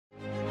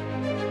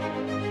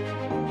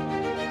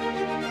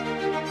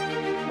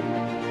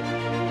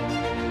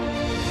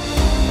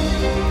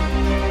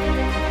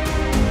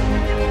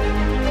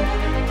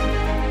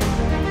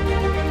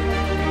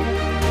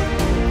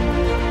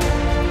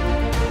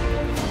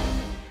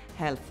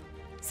health,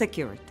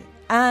 security,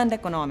 and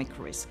economic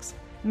risks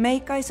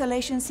make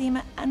isolation seem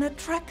an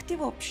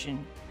attractive option.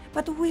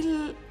 But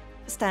will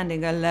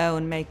standing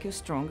alone make you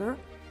stronger?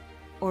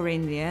 Or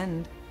in the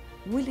end,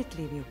 will it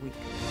leave you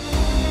weaker?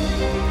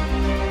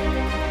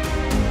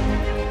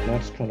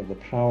 That's kind of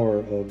the power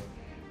of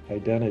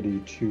identity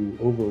to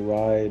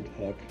override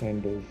a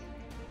kind of,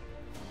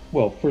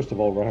 well, first of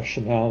all,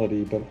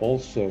 rationality, but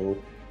also,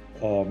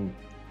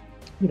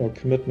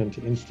 commitment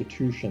to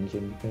institutions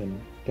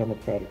and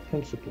democratic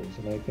principles.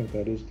 And I think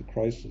that is the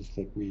crisis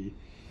that we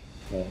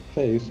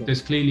face.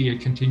 There's clearly a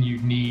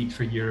continued need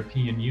for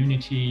European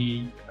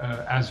unity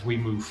as we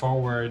move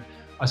forward,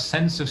 a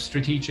sense of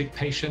strategic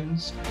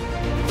patience.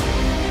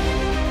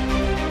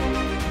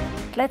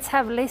 Let's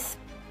have less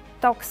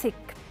toxic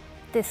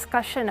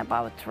discussion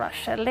about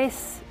Russia,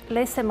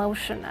 less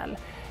emotional.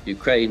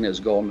 Ukraine has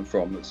gone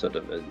from a sort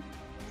of a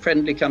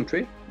friendly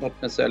country, not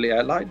necessarily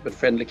allied, but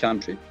friendly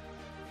country,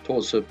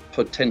 towards a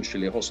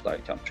potentially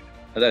hostile country.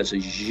 And that's a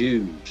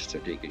huge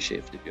strategic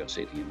shift if you're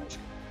sitting in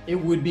Moscow. It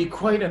would be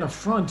quite an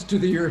affront to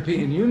the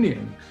European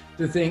Union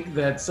to think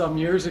that some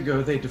years ago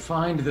they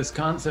defined this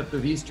concept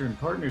of Eastern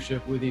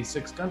Partnership with these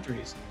 6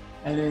 countries.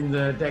 And in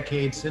the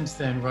decades since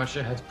then,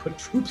 Russia has put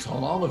troops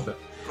on all of them.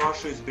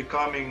 Russia is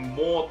becoming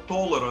more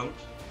tolerant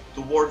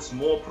towards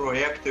more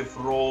proactive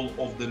role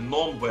of the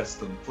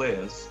non-Western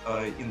players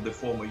in the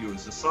former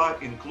USSR,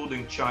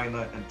 including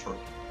China and Turkey.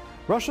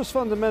 Russia's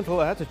fundamental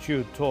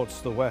attitude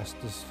towards the West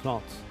is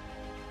not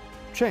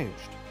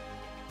changed.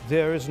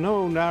 There is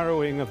no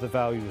narrowing of the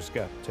values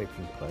gap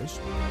taking place.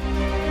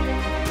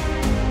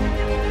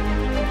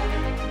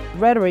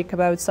 Rhetoric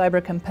about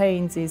cyber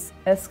campaigns is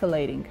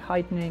escalating,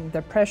 heightening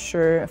the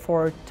pressure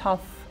for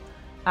tough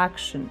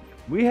action.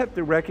 We have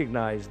to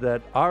recognize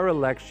that our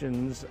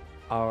elections,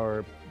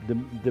 our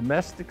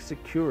domestic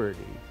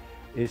security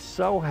is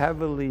so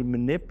heavily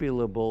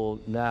manipulable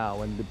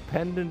now and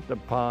dependent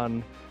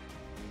upon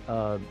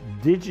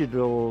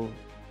digital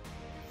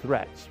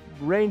threats,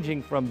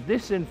 ranging from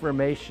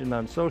disinformation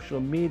on social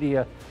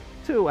media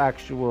to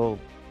actual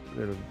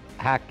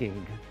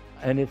hacking.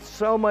 And it's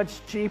so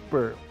much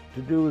cheaper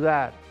to do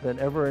that than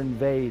ever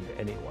invade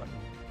anyone.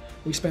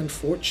 We spend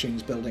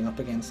fortunes building up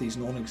against these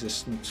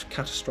non-existent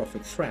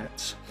catastrophic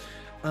threats,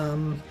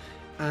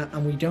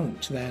 and we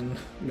don't then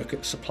look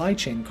at supply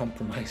chain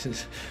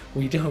compromises.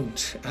 We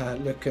don't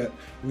look at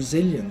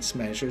resilience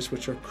measures,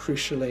 which are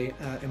crucially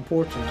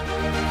important.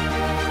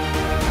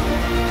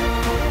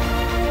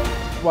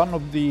 One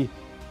of the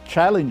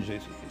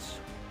challenges is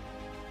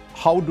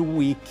how do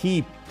we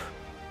keep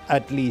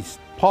at least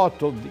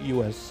part of the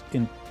US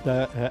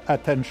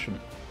attention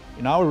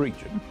in our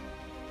region,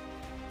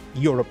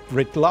 Europe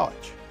writ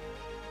large,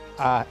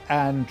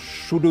 and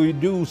should we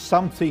do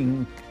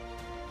something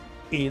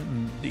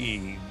in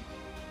the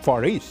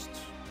Far East,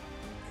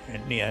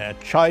 near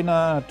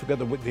China,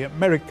 together with the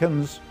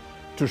Americans,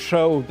 to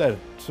show that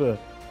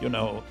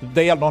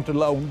they are not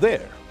alone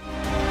there.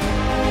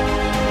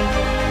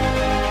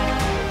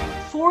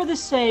 For the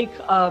sake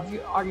of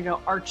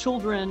our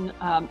children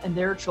and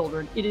their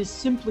children, it is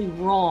simply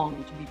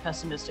wrong to be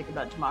pessimistic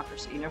about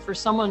democracy. For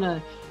someone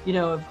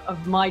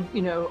of my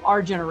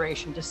our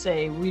generation to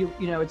say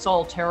it's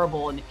all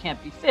terrible and it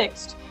can't be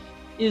fixed,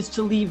 is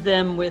to leave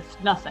them with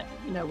nothing,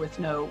 with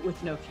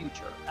no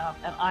future.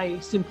 And I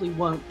simply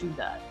won't do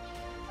that.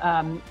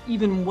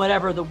 Even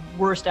whatever the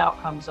worst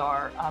outcomes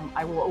are,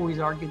 I will always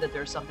argue that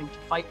there's something to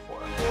fight for.